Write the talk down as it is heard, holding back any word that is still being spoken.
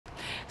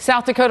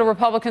South Dakota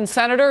Republican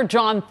Senator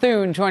John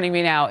Thune joining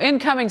me now.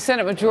 Incoming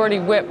Senate Majority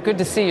Whip. Good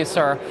to see you,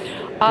 sir.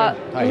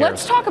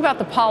 Let's talk about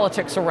the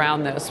politics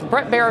around this.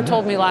 Brett Baer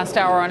told me last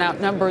hour on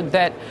Outnumbered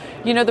that,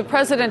 you know, the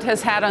president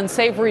has had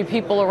unsavory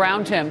people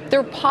around him.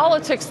 There are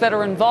politics that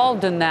are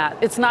involved in that.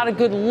 It's not a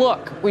good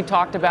look, we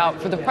talked about,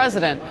 for the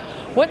president.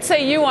 What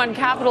say you on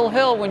Capitol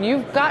Hill when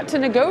you've got to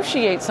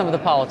negotiate some of the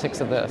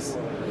politics of this?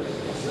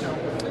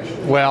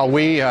 Well,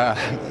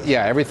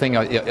 everything,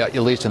 at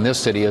least in this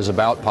city, is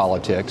about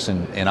politics.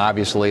 And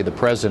obviously the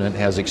president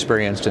has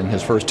experienced in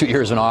his first 2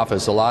 years in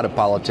office a lot of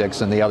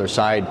politics and the other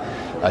side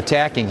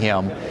attacking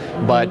him.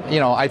 But, you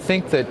know, I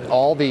think that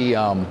all the,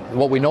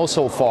 what we know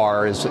so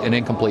far is an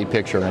incomplete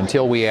picture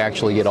until we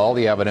actually get all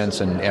the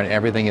evidence and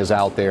everything is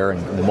out there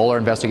and the Mueller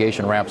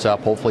investigation wraps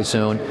up hopefully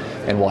soon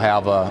and we'll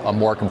have a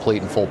more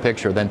complete and full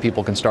picture. Then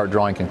people can start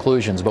drawing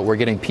conclusions. But we're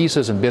getting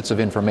pieces and bits of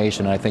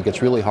information, and I think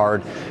it's really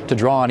hard to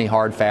draw any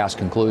hard, fast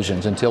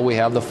conclusions until we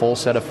have the full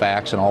set of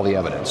facts and all the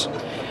evidence.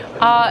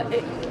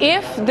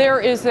 If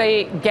there is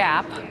a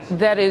gap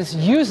that is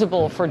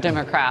usable for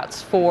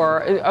Democrats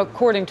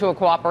according to a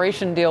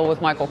cooperation deal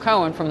with Michael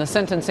Cohen from the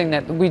sentencing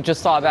that we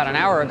just saw about an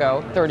hour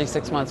ago,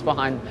 36 months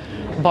behind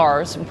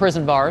bars,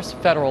 prison bars,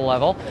 federal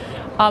level,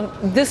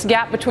 this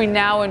gap between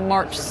now and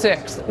March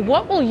 6th,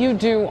 what will you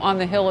do on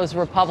the Hill as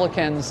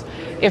Republicans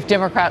if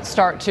Democrats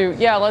start to,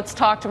 let's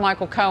talk to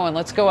Michael Cohen,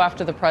 let's go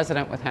after the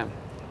president with him?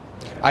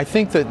 I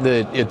think that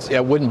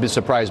it wouldn't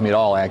surprise me at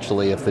all,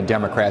 actually, if the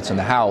Democrats in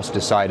the House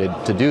decided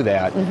to do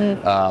that.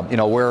 You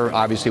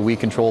know, we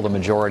control the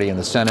majority in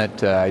the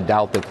Senate. I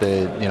doubt that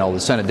the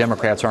Senate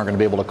Democrats aren't going to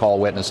be able to call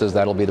witnesses.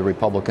 That'll be the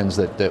Republicans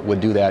that would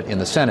do that in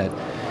the Senate.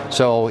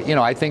 So, you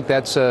know, I think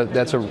that's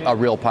a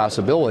real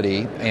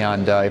possibility.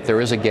 And if there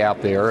is a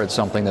gap there, it's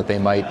something that they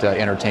might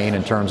entertain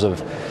in terms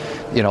of,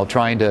 you know,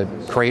 trying to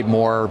create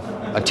more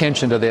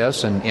attention to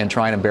this and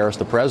try and embarrass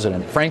the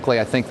president. Frankly,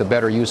 I think the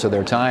better use of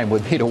their time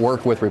would be to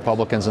work with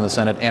Republicans in the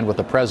Senate and with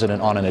the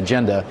president on an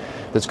agenda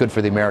that's good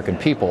for the American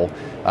people,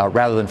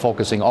 rather than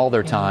focusing all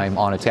their time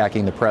on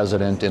attacking the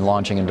president and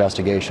launching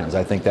investigations.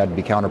 I think that would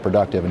be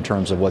counterproductive in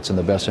terms of what's in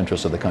the best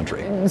interest of the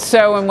country.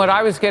 So, and what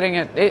I was getting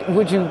at,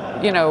 would you,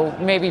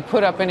 maybe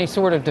put up any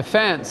sort of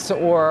defense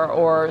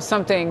or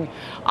something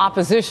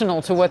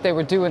oppositional to what they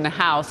would do in the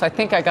House? I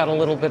think I got a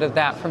little bit of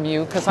that from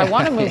you, because I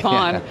want to move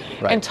on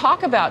and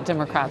talk about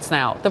Democrats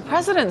now. The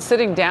president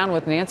sitting down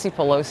with Nancy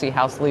Pelosi,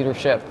 House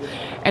leadership,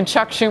 and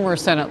Chuck Schumer,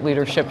 Senate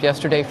leadership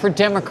yesterday for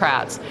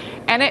Democrats.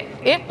 And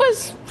it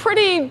was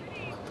pretty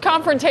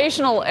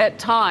confrontational at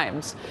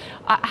times.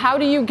 How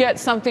do you get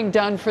something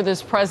done for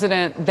this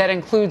president that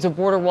includes a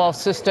border wall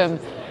system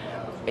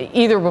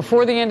either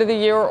before the end of the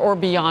year or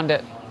beyond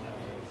it?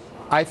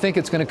 I think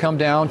it's going to come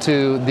down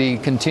to the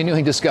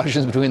continuing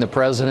discussions between the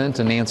president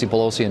and Nancy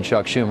Pelosi and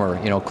Chuck Schumer.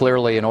 You know,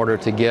 clearly, in order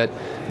to get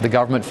the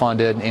government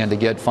funded and to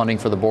get funding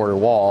for the border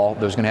wall,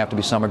 there's going to have to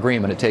be some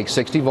agreement. It takes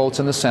 60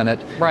 votes in the Senate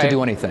to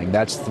do anything.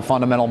 That's the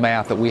fundamental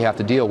math that we have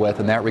to deal with,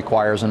 and that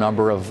requires a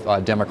number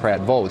of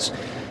Democrat votes.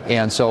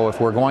 And so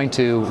if we're going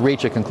to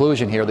reach a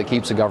conclusion here that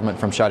keeps the government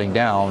from shutting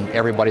down,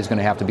 everybody's going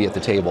to have to be at the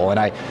table. And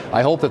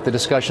I hope that the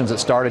discussions that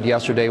started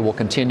yesterday will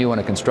continue in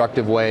a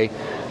constructive way.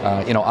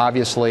 You know,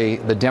 obviously,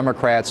 the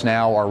Democrats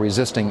now are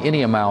resisting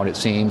any amount, it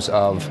seems,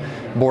 of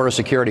border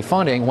security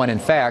funding, when in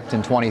fact,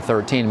 in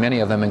 2013, many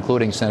of them,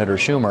 including Senator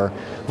Schumer,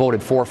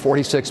 voted for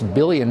 $46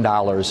 billion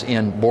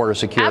in border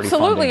security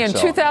funding. Absolutely. In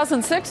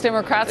 2006,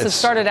 Democrats have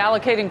started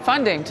allocating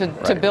funding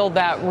to build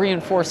that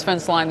reinforced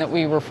fence line that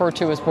we refer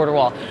to as border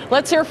wall.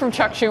 Let's hear from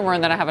Chuck Schumer,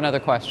 and then I have another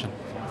question.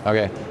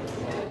 Okay.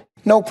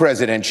 No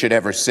president should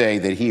ever say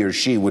that he or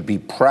she would be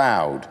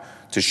proud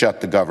to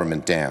shut the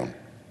government down.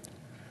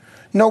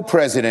 No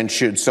president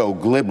should so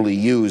glibly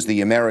use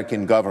the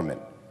American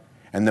government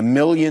and the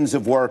millions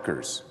of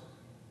workers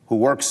who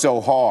work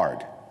so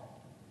hard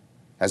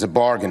as a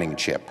bargaining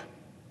chip.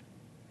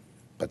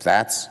 But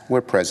that's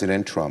where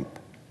President Trump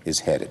is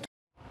headed.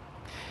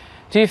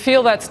 Do you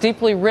feel that's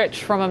deeply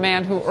rich from a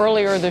man who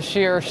earlier this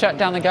year shut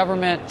down the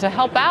government to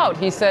help out,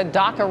 he said,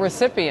 DACA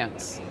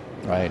recipients?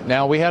 Right.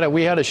 Now, we had a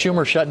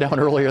Schumer shutdown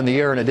earlier in the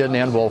year, and it didn't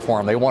end well for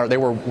him. They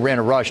were in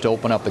a rush to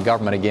open up the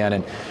government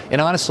again. And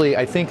honestly,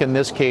 I think in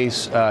this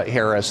case,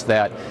 Harris,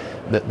 that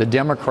the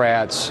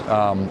Democrats,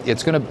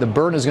 the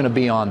burden is going to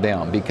be on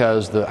them,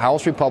 because the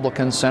House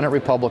Republicans, Senate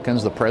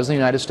Republicans, the President of the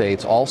United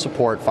States all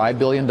support $5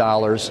 billion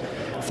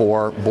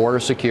for border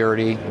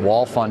security,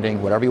 wall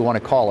funding, whatever you want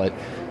to call it.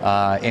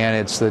 And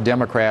it's the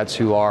Democrats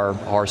who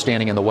are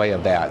standing in the way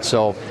of that.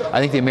 So I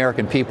think the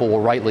American people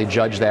will rightly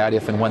judge that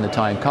if and when the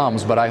time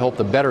comes. But I hope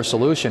the better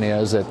solution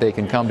is that they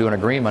can come to an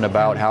agreement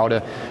about how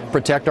to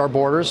protect our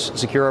borders,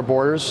 secure our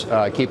borders,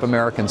 keep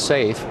Americans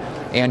safe,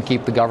 and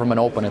keep the government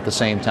open at the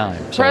same time.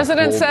 So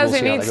President says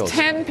he needs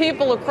 10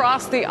 people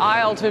across the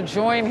aisle to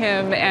join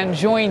him and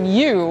join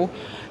you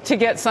to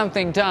get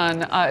something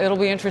done. It'll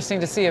be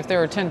interesting to see if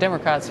there are 10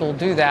 Democrats who will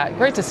do that.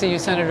 Great to see you,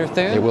 Senator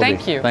Thune.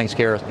 Thank you. Thanks,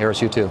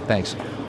 Harris. You too. Thanks.